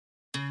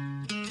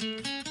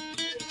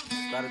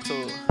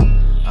Gratitude.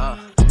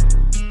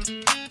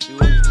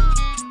 Willie.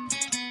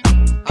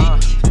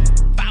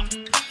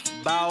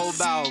 Bow,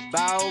 bow,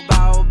 bow,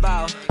 bow,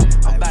 bow.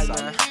 I'm back,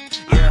 man.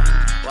 Yeah,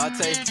 well, I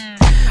tell you,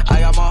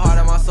 I got my heart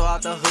and my soul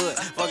out the hood.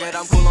 Fuck it,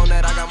 I'm cool on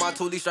that. I got my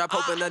toolie strap,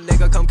 hoping a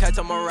nigga come catch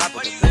him a rapper.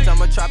 Bitch, I'm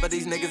a trapper.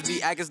 These niggas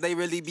be actors, they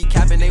really be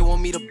capping. They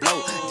want me to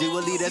blow. G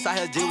Willie this, I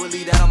hear G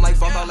Willie that. I'm like,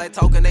 fuck all that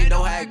talking, they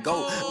know how it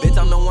go. Bitch,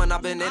 I'm the one,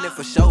 I've been in it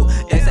for show.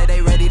 They say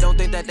they ready, don't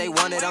think that they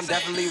want it. I'm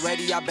definitely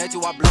ready, I bet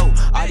you I blow.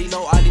 Already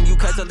know, you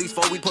catch at least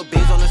 4. We put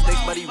beans on the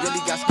sticks, but he really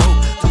got scope.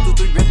 2,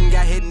 2, 3, rippin',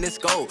 got hit in this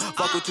goal.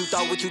 Fuck what you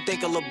thought, what you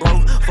think of, lil'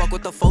 bro. Fuck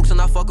with the folks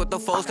and I fuck with the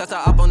foes. Cause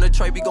I up on the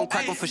tray, we gon'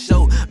 crack 'em for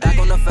show. Back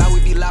on the foul, we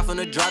be laughing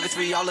the drive. It's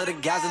free all of the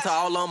guys until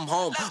all of them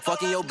home.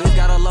 Fucking your bitch,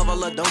 gotta love her,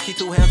 lil' don't keep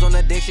 2 hands on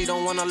the dick, she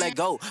don't wanna let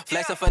go.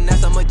 Flex and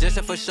finesse, a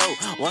magician for show.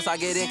 Once I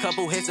get in,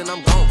 couple hits and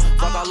I'm gone.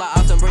 Fuck all the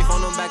ops and brief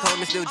on them back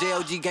home. It's still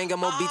JOG gang, got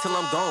more beat till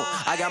I'm gone.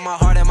 I got my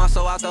heart and my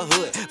soul out the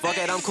hood. Fuck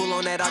it, I'm cool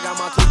on that. I got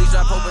my toolie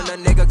strap, hoping a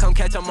nigga come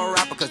catch him a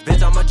rapper. Cause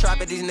bitch, I'm a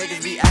trapper. These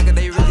niggas be acting,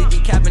 they really be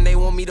capping. They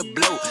want me to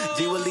blow.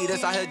 G Willie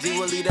this, I hear G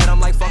Willie that. I'm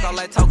like, fuck all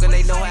that talking,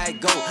 they know how it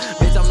go.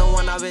 Bitch, I'm the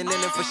one, I've been in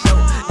it for sure.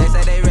 They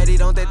say they ready,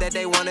 don't think that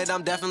they want it.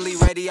 I'm definitely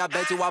ready, I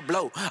bet you I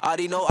blow.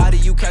 Already know,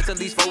 you catch at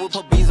least 4. We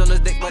put beans on his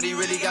dick, but he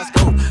really got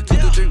scope. 2,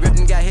 2, 3,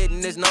 rippin', got hit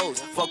in his nose.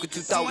 Fuck what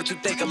you thought, what you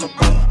think of, lil'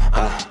 bro.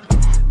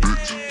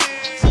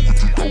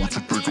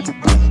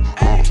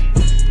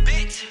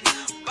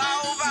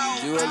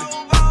 G Willie,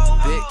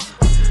 bitch,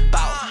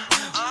 bow,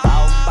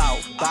 bow, bow,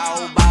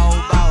 bow, bow,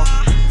 bow.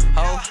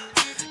 Ho,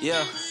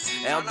 yeah,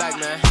 hey, I'm back,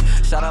 man.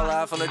 Shout out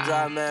live from the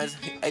drive, man.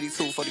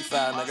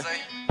 8245, nigga.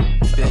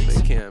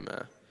 Bitch, Kim,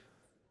 man.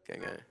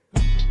 Gang,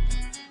 gang.